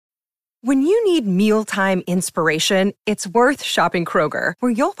When you need mealtime inspiration, it's worth shopping Kroger,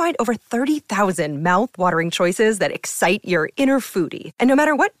 where you'll find over 30,000 mouth-watering choices that excite your inner foodie. And no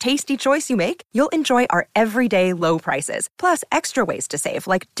matter what tasty choice you make, you'll enjoy our everyday low prices, plus extra ways to save,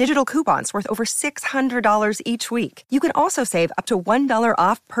 like digital coupons worth over $600 each week. You can also save up to $1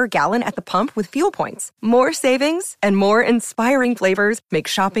 off per gallon at the pump with fuel points. More savings and more inspiring flavors make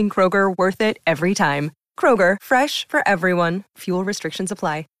shopping Kroger worth it every time. Kroger, fresh for everyone. Fuel restrictions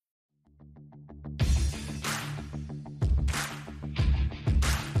apply.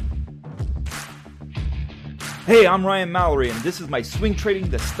 Hey, I'm Ryan Mallory, and this is my Swing Trading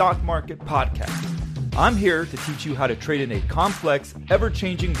the Stock Market podcast. I'm here to teach you how to trade in a complex,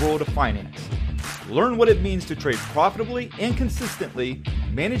 ever-changing world of finance. Learn what it means to trade profitably and consistently,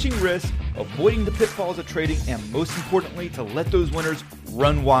 managing risk, avoiding the pitfalls of trading, and most importantly, to let those winners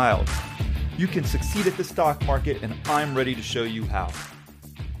run wild. You can succeed at the stock market, and I'm ready to show you how.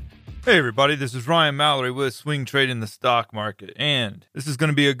 Hey everybody, this is Ryan Mallory with Swing Trading the Stock Market, and this is going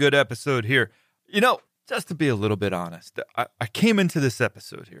to be a good episode here. Just to be a little bit honest, I came into this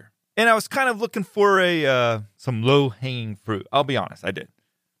episode here, and I was kind of looking for some low-hanging fruit. I'll be honest, I did.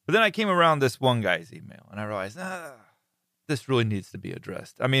 But then I came around this one guy's email, and I realized, this really needs to be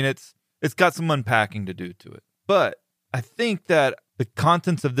addressed. I mean, it's got some unpacking to do to it. But I think that the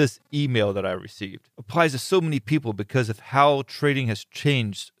contents of this email that I received applies to so many people because of how trading has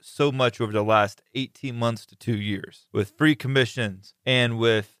changed so much over the last 18 months to 2 years, with free commissions and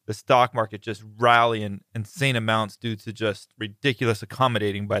with the stock market just rallying insane amounts due to just ridiculous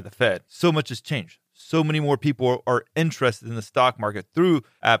accommodating by the Fed. So much has changed. So many more people are interested in the stock market through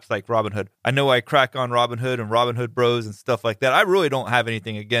apps like Robinhood. I know I crack on Robinhood and Robinhood Bros and stuff like that. I really don't have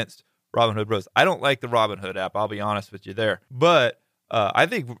anything against Robinhood Bros. I don't like the Robinhood app. I'll be honest with you there. But I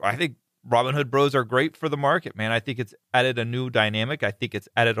think Robinhood Bros are great for the market, man. I think it's added a new dynamic. I think it's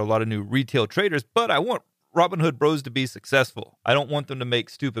added a lot of new retail traders, but I want Robinhood Bros to be successful. I don't want them to make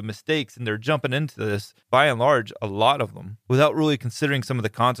stupid mistakes, and they're jumping into this, by and large, a lot of them, without really considering some of the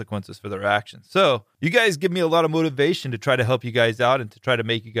consequences for their actions. So you guys give me a lot of motivation to try to help you guys out and to try to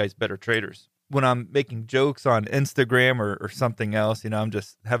make you guys better traders. When I'm making jokes on Instagram or something else, I'm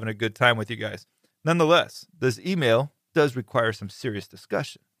just having a good time with you guys. Nonetheless, this email does require some serious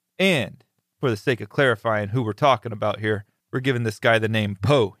discussion. And for the sake of clarifying who we're talking about here, we're giving this guy the name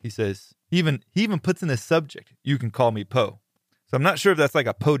Poe. He says, he even puts in his subject, "You can call me Poe." So I'm not sure if that's like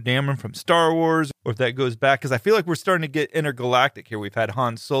a Poe Dameron from Star Wars or if that goes back, because I feel like we're starting to get intergalactic here. We've had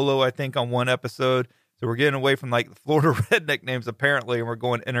Han Solo, I think, on one episode. So we're getting away from like the Florida redneck names apparently, and we're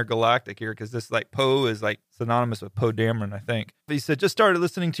going intergalactic here because this like Poe is like synonymous with Poe Dameron, I think. He said, "Just started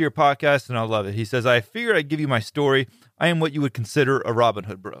listening to your podcast and I love it." He says, "I figured I'd give you my story. I am what you would consider a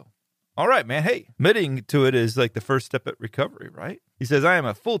Robinhood bro." All right, man. Hey, admitting to it is like the first step at recovery, right? He says, "I am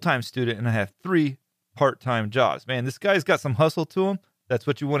a full-time student and I have 3 part-time jobs." Man, this guy's got some hustle to him. That's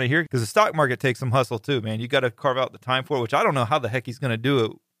what you want to hear, because the stock market takes some hustle too, man. You got to carve out the time for it, which I don't know how the heck he's going to do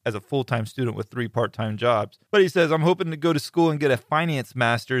it as a full-time student with 3 part-time jobs. But he says, "I'm hoping to go to school and get a finance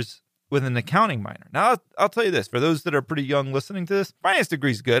master's with an accounting minor." Now, I'll tell you this, for those that are pretty young listening to this, finance degree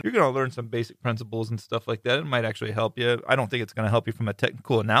is good. You're going to learn some basic principles and stuff like that. It might actually help you. I don't think it's going to help you from a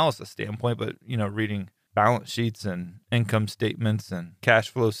technical analysis standpoint, but, reading balance sheets and income statements and cash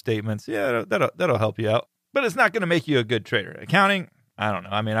flow statements, yeah, that'll help you out. But it's not going to make you a good trader. Accounting, I don't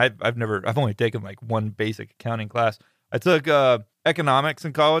know. I mean, I've only taken like one basic accounting class. I took economics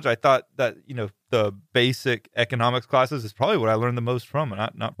in college. I thought that, the basic economics classes is probably what I learned the most from, and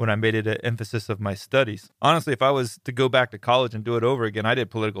not when I made it an emphasis of my studies. Honestly, if I was to go back to college and do it over again, I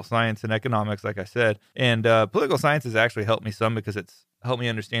did political science and economics, like I said. And political science has actually helped me some because it's helped me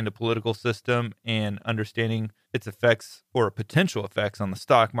understand the political system and understanding its effects or potential effects on the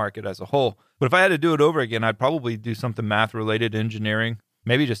stock market as a whole. But if I had to do it over again, I'd probably do something math-related, engineering,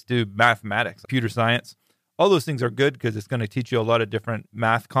 maybe just do mathematics, computer science. All those things are good because it's going to teach you a lot of different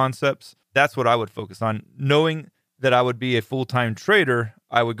math concepts. That's what I would focus on. Knowing that I would be a full-time trader,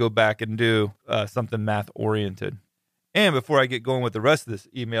 I would go back and do something math-oriented. And before I get going with the rest of this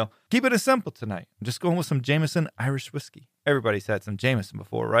email, keep it as simple tonight. I'm just going with some Jameson Irish whiskey. Everybody's had some Jameson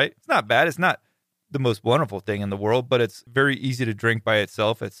before, right? It's not bad. It's not the most wonderful thing in the world, but it's very easy to drink by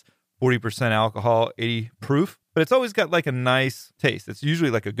itself. It's 40% alcohol, 80 proof, but it's always got like a nice taste. It's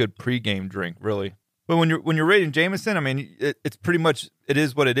usually like a good pregame drink, really. But when you're rating Jameson, I mean, it's pretty much, it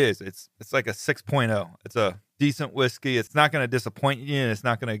is what it is. It's like a 6.0. It's a decent whiskey. It's not going to disappoint you, and it's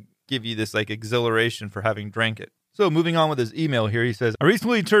not going to give you this like exhilaration for having drank it. So moving on with his email here, he says, "I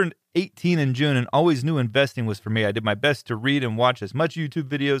recently turned 18 in June and always knew investing was for me. I did my best to read and watch as much YouTube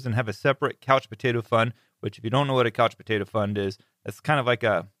videos and have a separate couch potato fund," which if you don't know what a couch potato fund is, that's kind of like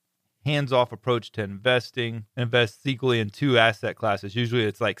a hands-off approach to investing, invests equally in 2 asset classes. Usually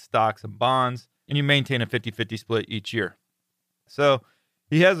it's like stocks and bonds, and you maintain a 50-50 split each year. So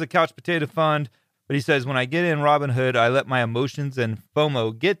he has a couch potato fund, but he says, when I get in Robinhood, I let my emotions and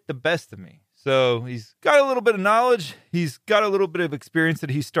FOMO get the best of me. So he's got a little bit of knowledge. He's got a little bit of experience that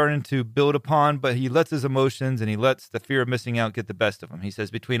he's starting to build upon, but he lets his emotions and he lets the fear of missing out get the best of him. He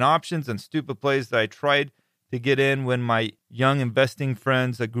says, between options and stupid plays that I tried to get in when my young investing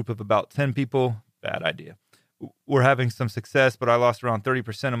friends, a group of about 10 people, bad idea, were having some success, but I lost around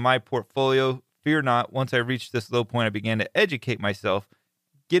 30% of my portfolio. Fear not, once I reached this low point, I began to educate myself,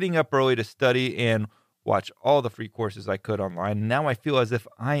 getting up early to study and watch all the free courses I could online. And now I feel as if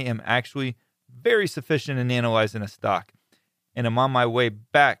I am actually very sufficient in analyzing a stock, and I'm on my way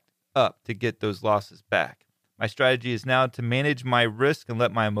back up to get those losses back. My strategy is now to manage my risk and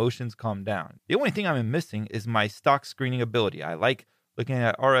let my emotions calm down. The only thing I'm missing is my stock screening ability. I like looking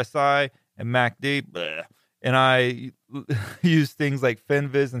at RSI and MACD, and I use things like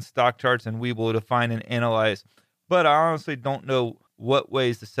FinViz and stock charts and Webull to find and analyze, but I honestly don't know what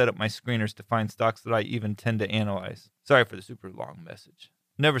ways to set up my screeners to find stocks that I even tend to analyze. Sorry for the super long message.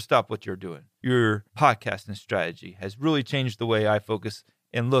 Never stop what you're doing. Your podcasting strategy has really changed the way I focus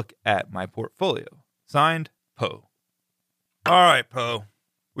and look at my portfolio. Signed, Poe. All right, Poe.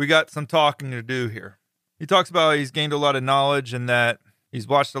 We got some talking to do here. He talks about how he's gained a lot of knowledge and that he's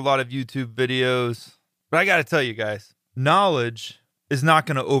watched a lot of YouTube videos. But I got to tell you guys, knowledge is not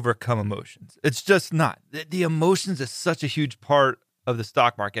going to overcome emotions. It's just not. The emotions is such a huge part of the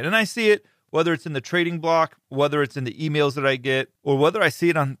stock market. And I see it whether it's in the trading block, whether it's in the emails that I get, or whether I see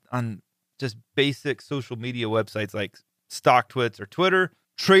it on just basic social media websites like StockTwits or Twitter.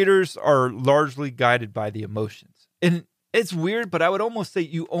 Traders are largely guided by the emotions. And it's weird, but I would almost say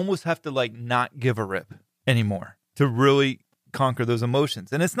you almost have to like not give a rip anymore to really conquer those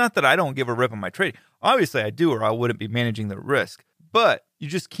emotions. And it's not that I don't give a rip on my trading. Obviously I do, or I wouldn't be managing the risk. But you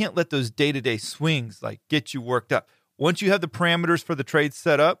just can't let those day-to-day swings like get you worked up. Once you have the parameters for the trade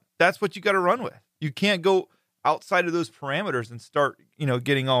set up, that's what you got to run with. You can't go outside of those parameters and start,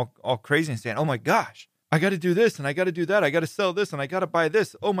 getting all crazy and saying, oh my gosh, I got to do this and I got to do that. I got to sell this and I got to buy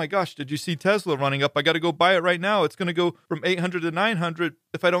this. Oh my gosh, did you see Tesla running up? I got to go buy it right now. It's going to go from 800 to 900.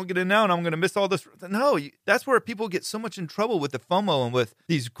 If I don't get in now, and I'm going to miss all this. No, that's where people get so much in trouble with the FOMO and with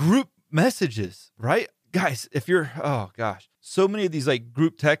these group messages, right? Guys, so many of these like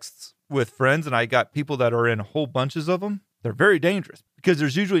group texts with friends, and I got people that are in whole bunches of them. They're very dangerous because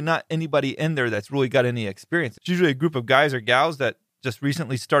there's usually not anybody in there that's really got any experience. It's usually a group of guys or gals that just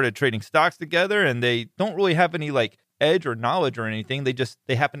recently started trading stocks together, and they don't really have any like edge or knowledge or anything.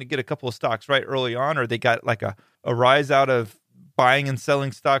 They happen to get a couple of stocks right early on, or they got like a rise out of buying and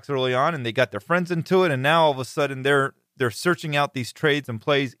selling stocks early on, and they got their friends into it, and now all of a sudden they're searching out these trades and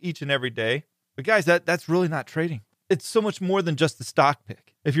plays each and every day. But guys, that's really not trading. It's so much more than just the stock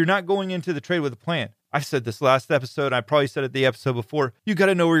pick. If you're not going into the trade with a plan, I said this last episode, I probably said it the episode before, you got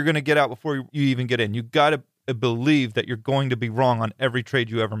to know where you're going to get out before you even get in. You got to believe that you're going to be wrong on every trade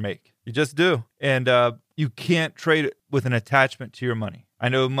you ever make. You just do. And you can't trade with an attachment to your money. I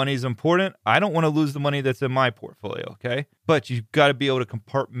know money is important. I don't want to lose the money that's in my portfolio, okay? But you've got to be able to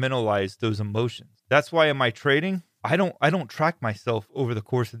compartmentalize those emotions. That's why in my trading, I don't track myself over the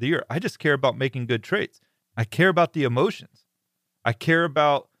course of the year. I just care about making good trades. I care about the emotions. I care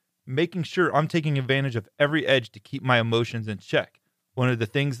about making sure I'm taking advantage of every edge to keep my emotions in check. One of the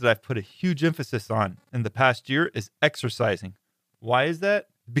things that I've put a huge emphasis on in the past year is exercising. Why is that?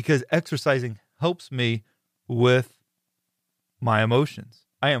 Because exercising helps me with my emotions.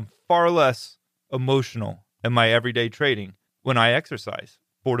 I am far less emotional in my everyday trading when I exercise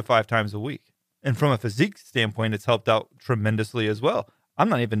 4 to 5 times a week. And from a physique standpoint, it's helped out tremendously as well. I'm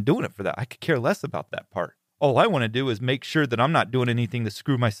not even doing it for that. I could care less about that part. All I want to do is make sure that I'm not doing anything to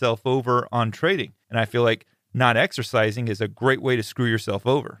screw myself over on trading. And I feel like not exercising is a great way to screw yourself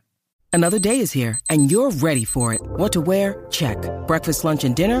over. Another day is here, and you're ready for it. What to wear? Check. Breakfast, lunch,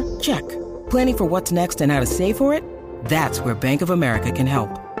 and dinner? Check. Planning for what's next and how to save for it? That's where Bank of America can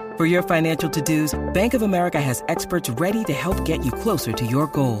help. For your financial to-dos, Bank of America has experts ready to help get you closer to your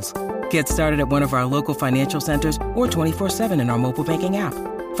goals. Get started at one of our local financial centers or 24/7 in our mobile banking app.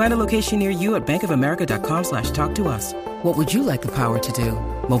 Find a location near you at bankofamerica.com/talktous. What would you like the power to do?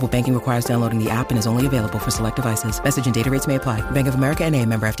 Mobile banking requires downloading the app and is only available for select devices. Message and data rates may apply. Bank of America NA,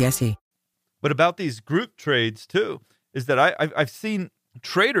 member FDIC. But about these group trades too, is that I've seen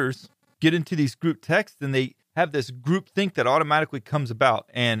traders get into these group texts and they have this group think that automatically comes about.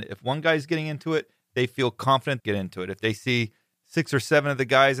 And if one guy's getting into it, they feel confident to get into it. If they see 6 or 7 of the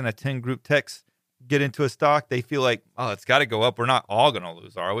guys in a 10 group text get into a stock, they feel like, oh, it's got to go up. We're not all going to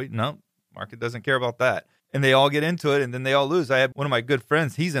lose, are we? No, market doesn't care about that. And they all get into it, and then they all lose. I had one of my good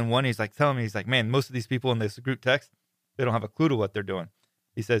friends, he's in one. He's like telling me, he's like, man, most of these people in this group text, they don't have a clue to what they're doing.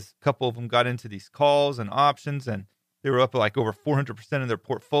 He says a couple of them got into these calls and options, and they were up like over 400% in their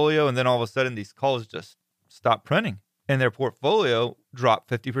portfolio. And then all of a sudden, these calls just stopped printing, and their portfolio dropped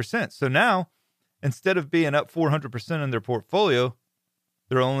 50%. So now, instead of being up 400% in their portfolio,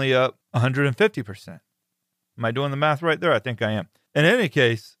 they're only up 150%. Am I doing the math right there? I think I am. In any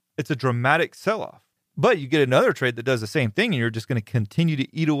case, it's a dramatic sell-off. But you get another trade that does the same thing, and you're just going to continue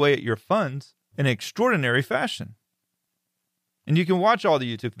to eat away at your funds in an extraordinary fashion. And you can watch all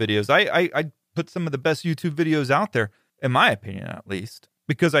the YouTube videos. I put some of the best YouTube videos out there, in my opinion at least,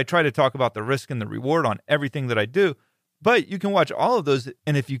 because I try to talk about the risk and the reward on everything that I do. But you can watch all of those,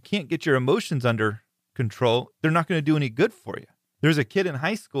 and if you can't get your emotions under control, they're not going to do any good for you. There's a kid in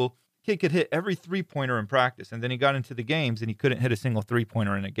high school, kid could hit every three-pointer in practice, and then he got into the games, and he couldn't hit a single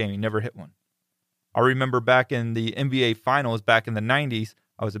three-pointer in a game. He never hit one. I remember back in the NBA Finals, back in the 90s,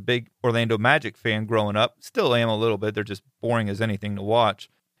 I was a big Orlando Magic fan growing up. Still am a little bit. They're just boring as anything to watch.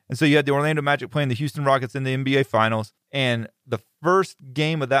 And so you had the Orlando Magic playing the Houston Rockets in the NBA Finals. And the first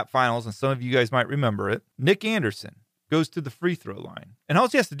game of that Finals, and some of you guys might remember it, Nick Anderson goes to the free throw line. And all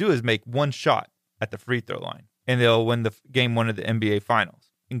he has to do is make one shot at the free throw line, and they'll win the game one of the NBA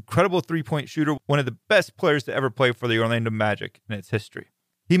Finals. Incredible three-point shooter, one of the best players to ever play for the Orlando Magic in its history.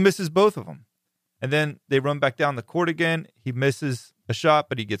 He misses both of them. And then they run back down the court again. He misses a shot,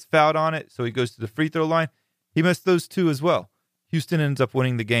 but he gets fouled on it, so he goes to the free throw line. He missed those two as well. Houston ends up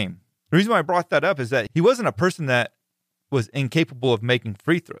winning the game. The reason why I brought that up is that he wasn't a person that was incapable of making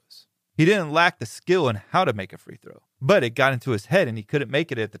free throws. He didn't lack the skill in how to make a free throw, but it got into his head, and he couldn't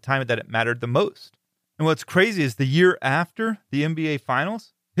make it at the time that it mattered the most. And what's crazy is the year after the NBA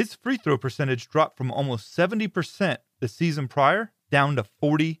Finals, his free throw percentage dropped from almost 70% the season prior down to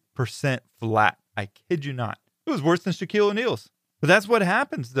 40% flat. I kid you not. It was worse than Shaquille O'Neal's. But that's what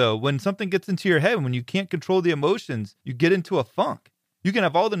happens, though. When something gets into your head, when you can't control the emotions, you get into a funk. You can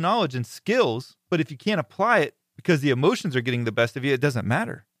have all the knowledge and skills, but if you can't apply it because the emotions are getting the best of you, it doesn't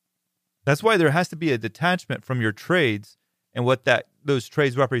matter. That's why there has to be a detachment from your trades and what those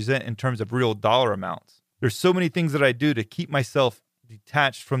trades represent in terms of real dollar amounts. There's so many things that I do to keep myself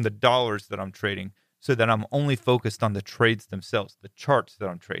detached from the dollars that I'm trading so that I'm only focused on the trades themselves, the charts that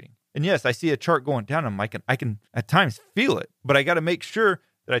I'm trading. And yes, I see a chart going down, and I can at times feel it, but I got to make sure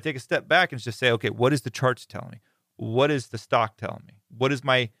that I take a step back and just say, okay, what is the charts telling me? What is the stock telling me? What is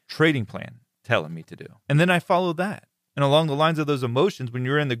my trading plan telling me to do? And then I follow that. And along the lines of those emotions, when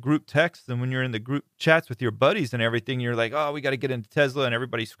you're in the group texts and when you're in the group chats with your buddies and everything, you're like, oh, we got to get into Tesla, and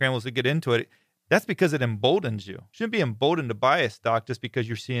everybody scrambles to get into it. That's because it emboldens you. You shouldn't be emboldened to buy a stock just because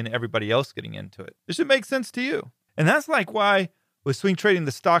you're seeing everybody else getting into it. It should make sense to you. And that's like why with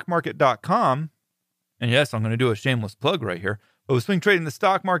swingtradingthestockmarket.com, and yes, I'm going to do a shameless plug right here, but with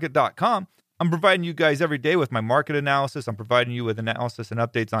swingtradingthestockmarket.com, I'm providing you guys every day with my market analysis. I'm providing you with analysis and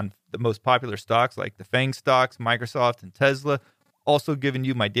updates on the most popular stocks like the FANG stocks, Microsoft, and Tesla. Also giving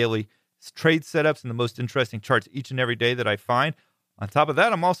you my daily trade setups and the most interesting charts each and every day that I find. On top of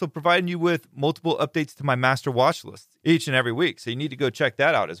that, I'm also providing you with multiple updates to my master watch lists each and every week. So you need to go check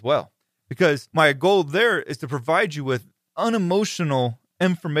that out as well. Because my goal there is to provide you with unemotional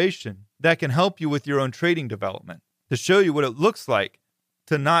information that can help you with your own trading development, to show you what it looks like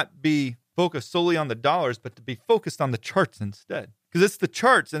to not be focused solely on the dollars, but to be focused on the charts instead. Because it's the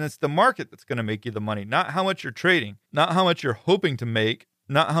charts and it's the market that's going to make you the money, not how much you're trading, not how much you're hoping to make,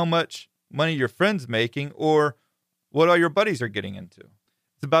 not how much money your friend's making or what all your buddies are getting into.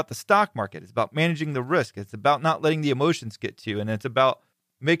 It's about the stock market. It's about managing the risk. It's about not letting the emotions get to you. And it's about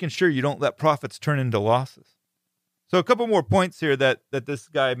making sure you don't let profits turn into losses. So a couple more points here that this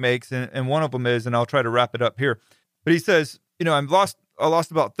guy makes, and one of them is, and I'll try to wrap it up here, but he says, I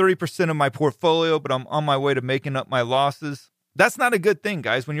lost about 30% of my portfolio, but I'm on my way to making up my losses. That's not a good thing,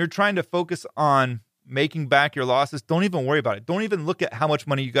 guys. When you're trying to focus on making back your losses, don't even worry about it. Don't even look at how much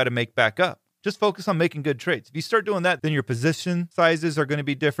money you got to make back up. Just focus on making good trades. If you start doing that, then your position sizes are going to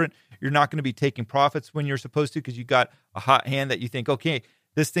be different. You're not going to be taking profits when you're supposed to because you got a hot hand that you think, okay,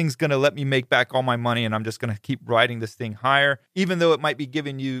 this thing's going to let me make back all my money and I'm just going to keep riding this thing higher, even though it might be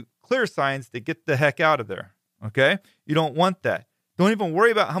giving you clear signs to get the heck out of there, okay? You don't want that. Don't even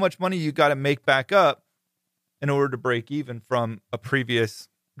worry about how much money you got to make back up in order to break even from a previous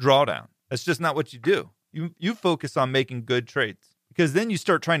drawdown. That's just not what you do. You focus on making good trades because then you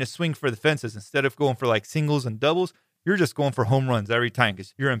start trying to swing for the fences. Instead of going for like singles and doubles, You're just going for home runs every time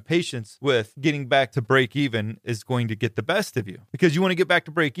because your impatience with getting back to break even is going to get the best of you because you want to get back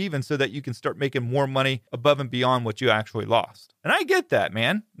to break even so that you can start making more money above and beyond what you actually lost. And I get that,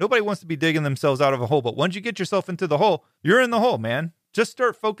 man. Nobody wants to be digging themselves out of a hole, but once you get yourself into the hole, you're in the hole, man. Just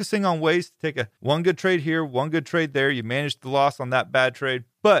start focusing on ways to take one good trade here, one good trade there. You managed the loss on that bad trade,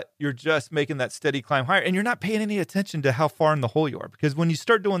 but you're just making that steady climb higher and you're not paying any attention to how far in the hole you are because when you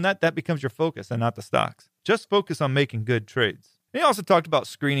start doing that, that becomes your focus and not the stocks. Just focus on making good trades. And he also talked about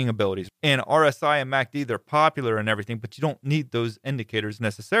screening abilities. And RSI and MACD, they're popular and everything, but you don't need those indicators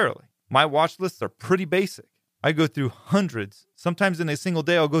necessarily. My watch lists are pretty basic. I go through hundreds. Sometimes in a single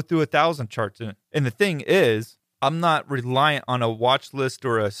day, I'll go through 1,000 charts. And the thing is, I'm not reliant on a watch list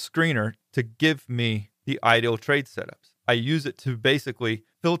or a screener to give me the ideal trade setups. I use it to basically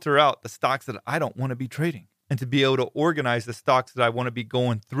filter out the stocks that I don't want to be trading and to be able to organize the stocks that I want to be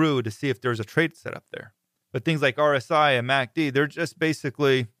going through to see if there's a trade setup there. But things like RSI and MACD, they're just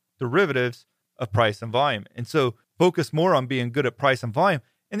basically derivatives of price and volume. And so focus more on being good at price and volume.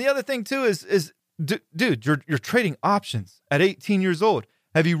 And the other thing too is dude, you're trading options at 18 years old.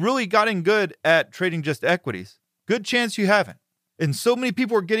 Have you really gotten good at trading just equities? Good chance you haven't. And so many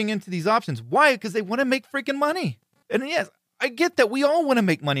people are getting into these options. Why? Because they want to make freaking money. And yes, I get that we all want to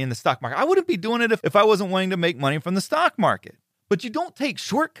make money in the stock market. I wouldn't be doing it if I wasn't wanting to make money from the stock market. But you don't take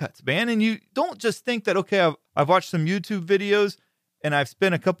shortcuts, man. And you don't just think that, okay, I've watched some YouTube videos and I've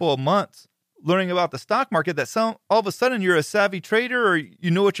spent a couple of months learning about the stock market that all of a sudden you're a savvy trader or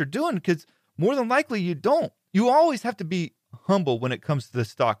you know what you're doing, because more than likely you don't. You always have to be humble when it comes to the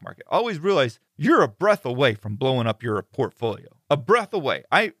stock market. Always realize you're a breath away from blowing up your portfolio. A breath away.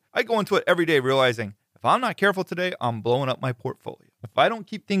 I go into it every day realizing if I'm not careful today, I'm blowing up my portfolio. If I don't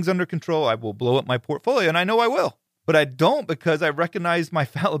keep things under control, I will blow up my portfolio, and I know I will. But I don't because I recognize my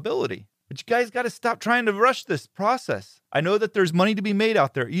fallibility. But you guys got to stop trying to rush this process. I know that there's money to be made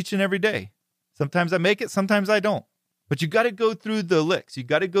out there each and every day. Sometimes I make it, sometimes I don't. But you got to go through the licks. You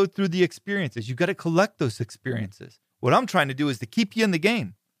got to go through the experiences. You got to collect those experiences. What I'm trying to do is to keep you in the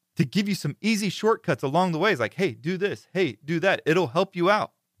game, to give you some easy shortcuts along the way. It's like, hey, do this. Hey, do that. It'll help you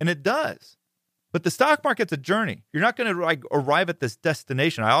out. And it does. But the stock market's a journey. You're not going to arrive at this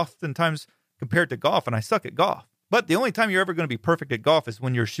destination. I oftentimes compare it to golf, and I suck at golf. But the only time you're ever going to be perfect at golf is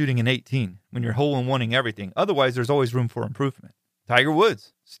when you're shooting an 18, when you're hole-in-oneing everything. Otherwise, there's always room for improvement. Tiger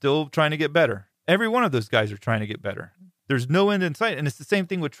Woods, still trying to get better. Every one of those guys are trying to get better. There's no end in sight. And it's the same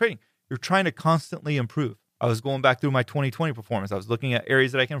thing with trading. You're trying to constantly improve. I was going back through my 2020 performance. I was looking at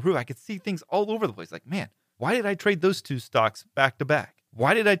areas that I can improve. I could see things all over the place. Like, man, why did I trade those two stocks back to back?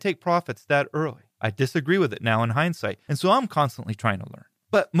 Why did I take profits that early? I disagree with it now in hindsight. And so I'm constantly trying to learn.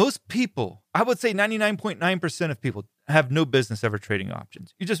 But most people, I would say 99.9% of people have no business ever trading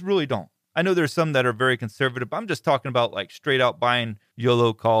options. You just really don't. I know there's some that are very conservative, but I'm just talking about like straight out buying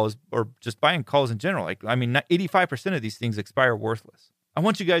YOLO calls or just buying calls in general. 85% of these things expire worthless. I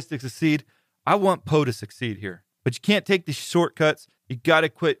want you guys to succeed. I want Poe to succeed here. But you can't take these shortcuts. You got to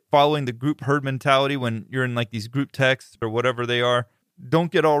quit following the group herd mentality when you're in like these group texts or whatever they are.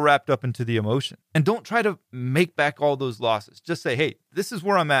 Don't get all wrapped up into the emotion. And don't try to make back all those losses. Just say, hey, this is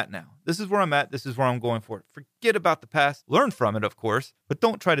where I'm at now. This is where I'm at. This is where I'm going for it. Forget about the past. Learn from it, of course. But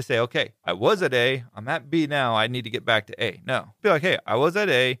don't try to say, okay, I was at A. I'm at B now. I need to get back to A. No. Be like, hey, I was at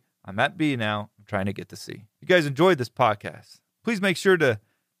A. I'm at B now. I'm trying to get to C. If you guys enjoyed this podcast, please make sure to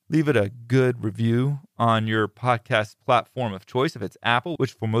leave it a good review on your podcast platform of choice. If it's Apple,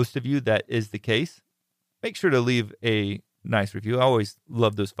 which for most of you, that is the case, make sure to leave a nice review. I always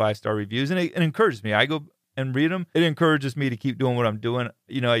love those 5-star reviews, and it encourages me. I go and read them. It encourages me to keep doing what I'm doing.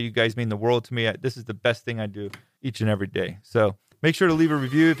 You know, you guys mean the world to me. This is the best thing I do each and every day. So make sure to leave a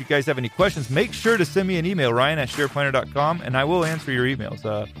review. If you guys have any questions, make sure to send me an email, ryan@shareplanner.com, and I will answer your emails.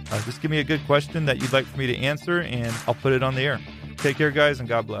 Just give me a good question that you'd like for me to answer, and I'll put it on the air. Take care, guys, and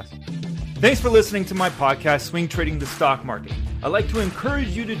God bless. Thanks for listening to my podcast, Swing Trading the Stock Market. I'd like to encourage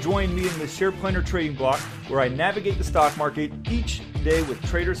you to join me in the Share Planner Trading Block, where I navigate the stock market each day with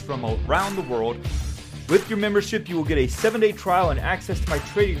traders from around the world. With your membership, you will get a 7-day trial and access to my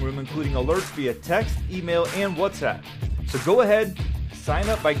trading room, including alerts via text, email, and WhatsApp. So go ahead, sign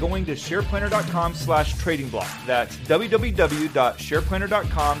up by going to shareplanner.com/trading block. That's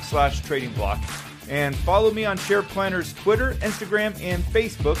www.shareplanner.com/trading block. And follow me on Share Planner's Twitter, Instagram, and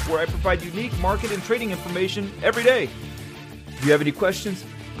Facebook, where I provide unique market and trading information every day. If you have any questions,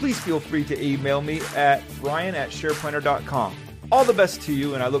 please feel free to email me at ryan@shareplanner.com. All the best to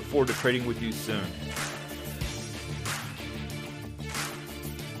you, and I look forward to trading with you soon.